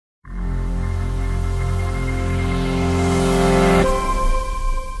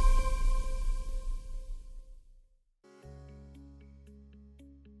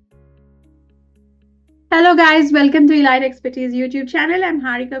Hello guys, welcome to Elite Expertise YouTube channel. I'm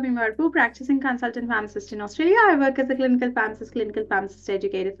Harika Bheemavarapu, practicing consultant pharmacist in Australia. I work as a clinical pharmacist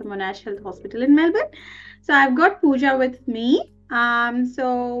educator for Monash Health Hospital in Melbourne. So I've got Pooja with me.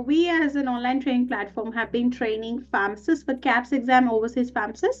 So we as an online training platform have been training pharmacists for KAPS exam, overseas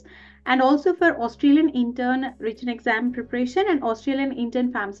pharmacists, and also for Australian intern written exam preparation and Australian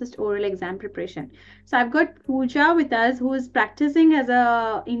intern pharmacist oral exam preparation. So I've got Pooja with us, who is practicing as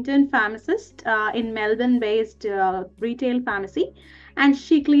a intern pharmacist in Melbourne-based retail pharmacy, and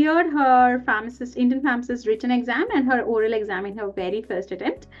she cleared her intern pharmacist written exam and her oral exam in her very first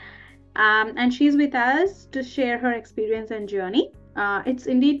attempt. And she's with us to share her experience and journey. It's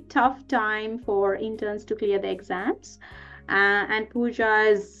indeed tough time for interns to clear the exams, and Pooja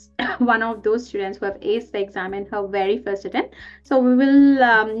is one of those students who have aced the exam in her very first attempt. So we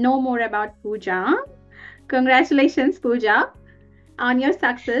will know more about Pooja. Congratulations, Pooja, on your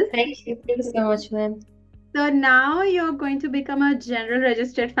success. Thank you so much, ma'am. So now you're going to become a general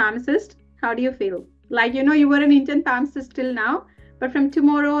registered pharmacist. How do you feel? Like, you were an intern pharmacist till now, but from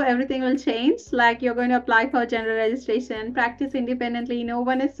tomorrow, everything will change. Like, you're going to apply for general registration, practice independently. No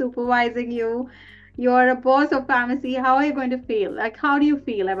one is supervising you. You're a boss of pharmacy. How are you going to feel? Like, how do you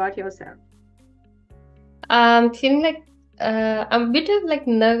feel about yourself? Feeling like I'm a bit of like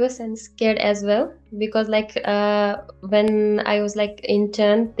nervous and scared as well, because when I was like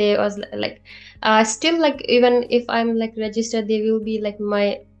intern, there was like still like, even if I'm like registered, there will be like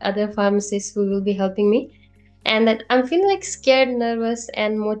my other pharmacists who will be helping me, and that I'm feeling like scared, nervous,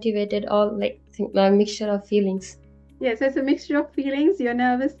 and motivated, all like a mixture of feelings. Yes, it's a mixture of feelings. You're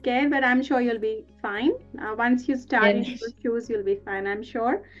nervous, scared, but I'm sure you'll be fine. Once you start Yeah. in your shoes, you'll be fine, I'm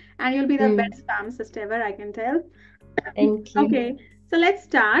sure. And you'll be the best pharmacist ever, I can tell. Thank you. Okay, so let's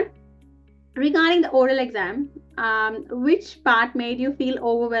start. Regarding the oral exam, which part made you feel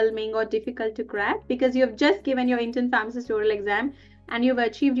overwhelming or difficult to crack? Because you have just given your intern pharmacist oral exam and you've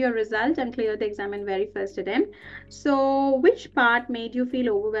achieved your result and cleared the exam in very first attempt. So which part made you feel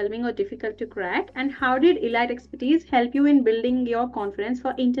overwhelming or difficult to crack? And how did Elite Expertise help you in building your confidence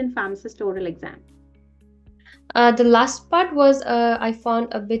for intern pharmacist oral exam? The last part was I found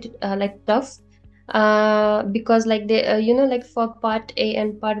a bit like tough, because like they like for part A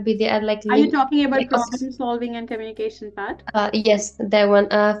and part B, they are like Are you talking about like problem solving and communication part? yes, that one.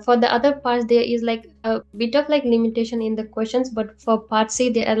 For the other parts, there is like a bit of like limitation in the questions, but for part C,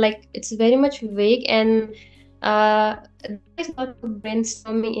 they are like, it's very much vague, and there is a lot of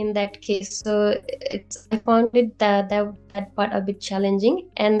brainstorming in that case. So I found it that part a bit challenging.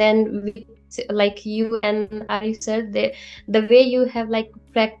 And then like you and I said, the way you have like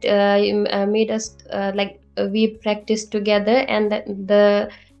made us we practice together, and the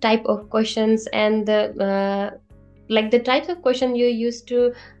type of questions, and the types of question you used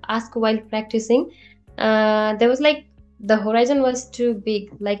to ask while practicing, there was like, the horizon was too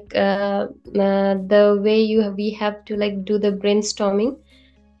big, the way we have to like do the brainstorming,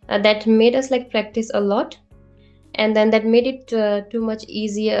 that made us like practice a lot, and then that made it much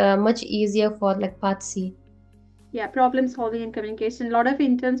easier for like part C. Yeah, problem solving and communication. A lot of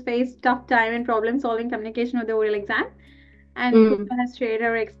interns face tough time in problem solving communication with the oral exam. And Pooja has shared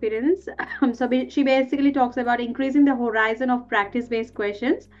her experience. She basically talks about increasing the horizon of practice-based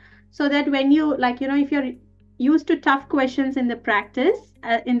questions so that when you, if you're used to tough questions in the practice,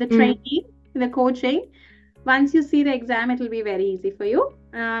 in the training, in the coaching, once you see the exam, it will be very easy for you.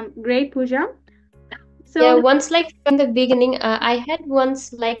 Great, Pooja. Yeah, So, once like from the beginning, I had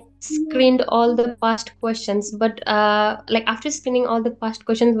once like screened all the past questions, but like after screening all the past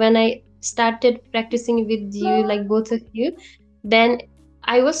questions, when I started practicing with you, like both of you, then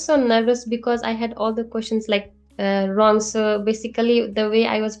I was so nervous because I had all the questions like wrong. So basically, the way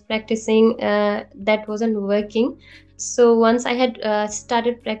I was practicing, that wasn't working. So once I had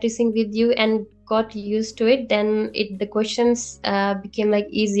started practicing with you and got used to it, then the questions became like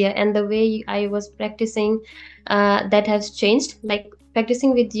easier, and the way I was practicing, that has changed. Like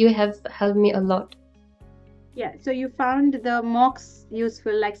practicing with you have helped me a lot. yeah, so you found the mocks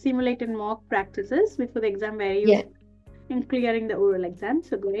useful, like simulated mock practices before the exam, very useful in clearing the oral exam.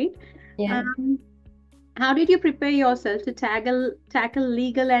 So great. Yeah. How did you prepare yourself to tackle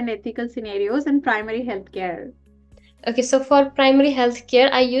legal and ethical scenarios in primary healthcare? Okay, so for primary healthcare,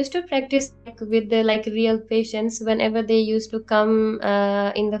 I used to practice like with the like real patients whenever they used to come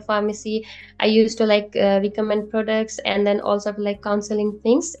in the pharmacy. I used to like recommend products, and then also like counseling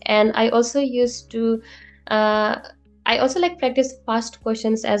things. And uh, I also like practice past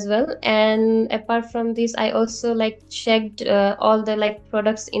questions as well. And apart from this, I also like checked all the like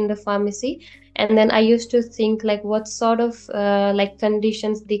products in the pharmacy, and then I used to think like what sort of like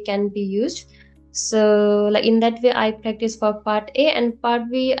conditions they can be used. So like in that way I practice for part A, and part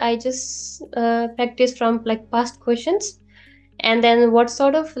B I just practice from like past questions, and then what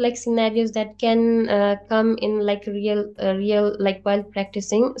sort of like scenarios that can come in like real like while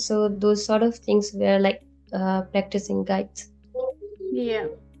practicing. So those sort of things were like practicing guides. Yeah.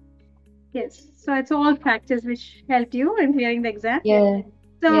 Yes. So it's all practice which helped you in clearing the exam. Yeah.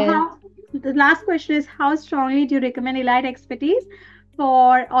 So Yeah. how the last question is, how strongly do you recommend elite expertise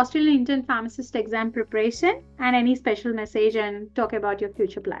for Australian Intern Pharmacist exam preparation, and any special message and talk about your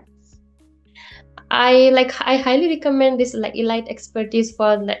future plans? I highly recommend this like elite expertise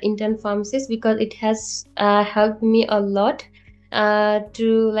for the intern pharmacist, because it has helped me a lot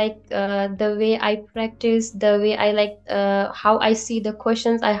to like the way I practice, the way I like how I see the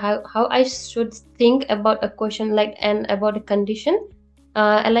questions, how I should think about a question like and about a condition.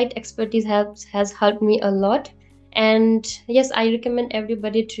 Elite expertise has helped me a lot, and yes, I recommend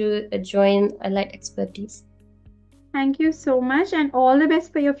everybody to join elite expertise. Thank you so much, and all the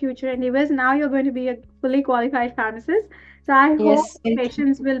best for your future endeavors. Now you're going to be a fully qualified pharmacist. So I hope Yes, thank you.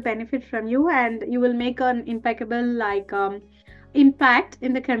 patients will benefit from you, and you will make an impeccable impact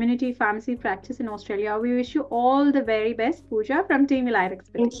in the community pharmacy practice in Australia. We wish you all the very best, Pooja, from Team Elite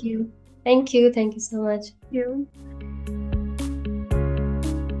Expertise. Thank you. Thank you. Thank you so much. Thank you.